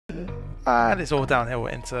And it's all downhill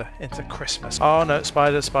into Christmas. Oh no,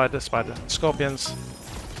 spider, scorpions.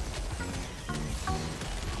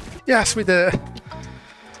 Yes, we did it.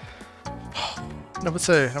 Number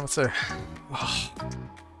two. Oh,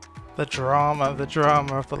 the drama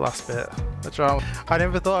of the last bit. The drama. I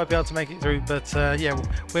never thought I'd be able to make it through, but yeah,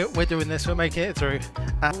 we're doing this. We're making it through.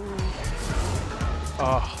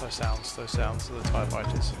 Oh, those sounds of the TIE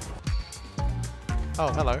fighters.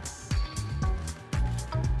 Oh, hello.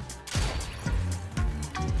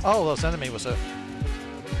 Oh, that's enemy, was it?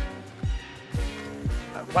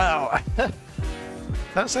 Wow.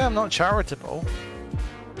 Don't say I'm not charitable.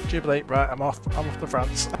 Jubilate, right? I'm off to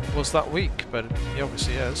France. Was that weak? But he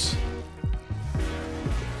obviously is.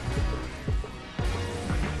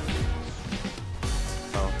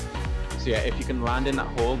 Oh, so yeah, if you can land in that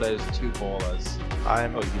hole, there's 2 ballers.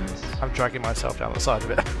 I'm dragging myself down the side of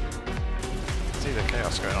it. See the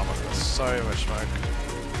chaos going on. There's so much smoke.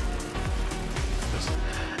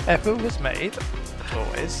 Effort was made, as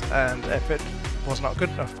always, and effort was not good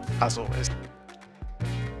enough, as always.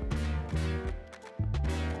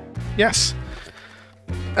 Yes!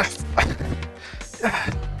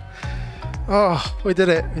 Oh, we did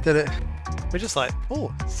it, We're just like,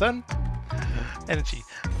 oh, sun, energy.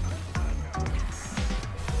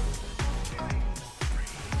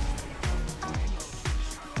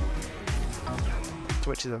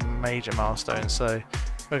 Which is a major milestone, so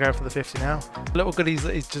we're going for the 50 now. Little goodies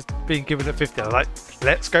that he's just being given at 50. I was like,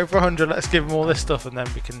 let's go for 100, let's give him all this stuff, and then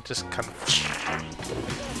we can just kind of...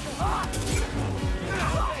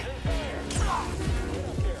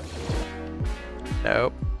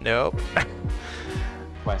 Nope.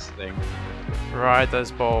 Quest thing. Ride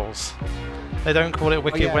those balls. They don't call it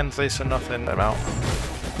Wicked Wednesdays for nothing. They're out.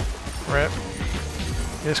 Rip.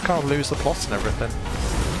 You just can't lose the plot and everything.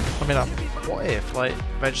 I mean, what if, like,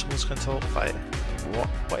 vegetables can talk, like,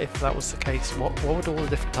 what if that was the case? What would all the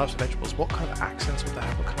different types of vegetables, what kind of accents would they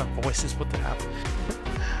have? What kind of voices would they have?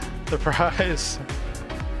 Surprise,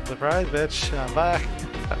 bitch, I'm back.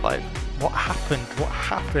 Like, what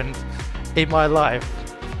happened in my life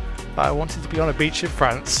that I wanted to be on a beach in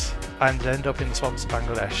France and end up in the swamps of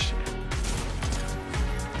Bangladesh?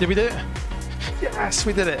 Did we do it? Yes,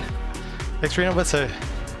 we did it. Victory number 2.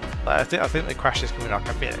 Like, I think the crash is coming on.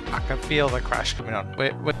 I can feel the crash coming on.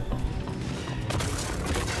 We're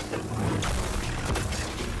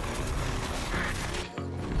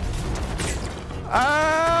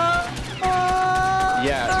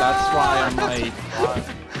yeah, that's why I'm like...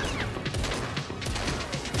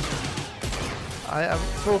 I am...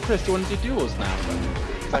 So Chris, do you want to do duos now?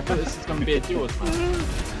 Because I thought this is going to be a duos match.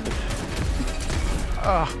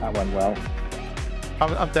 Oh, that went well.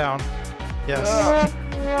 I'm down. Yes.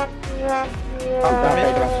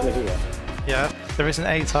 Yeah, there is an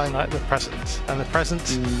A time like the present, and the present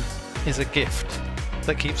is a gift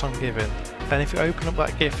that keeps on giving. And if you open up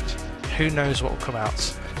that gift, who knows what will come out?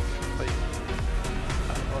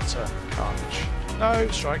 What's a carnage? No,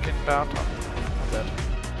 striking bound. I'm dead.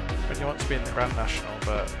 When you want to be in the Grand National,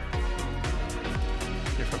 but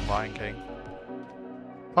you're from Lion King.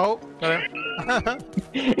 Oh, got him.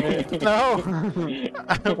 No!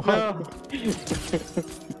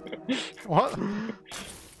 What?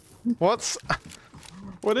 What?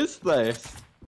 What is this?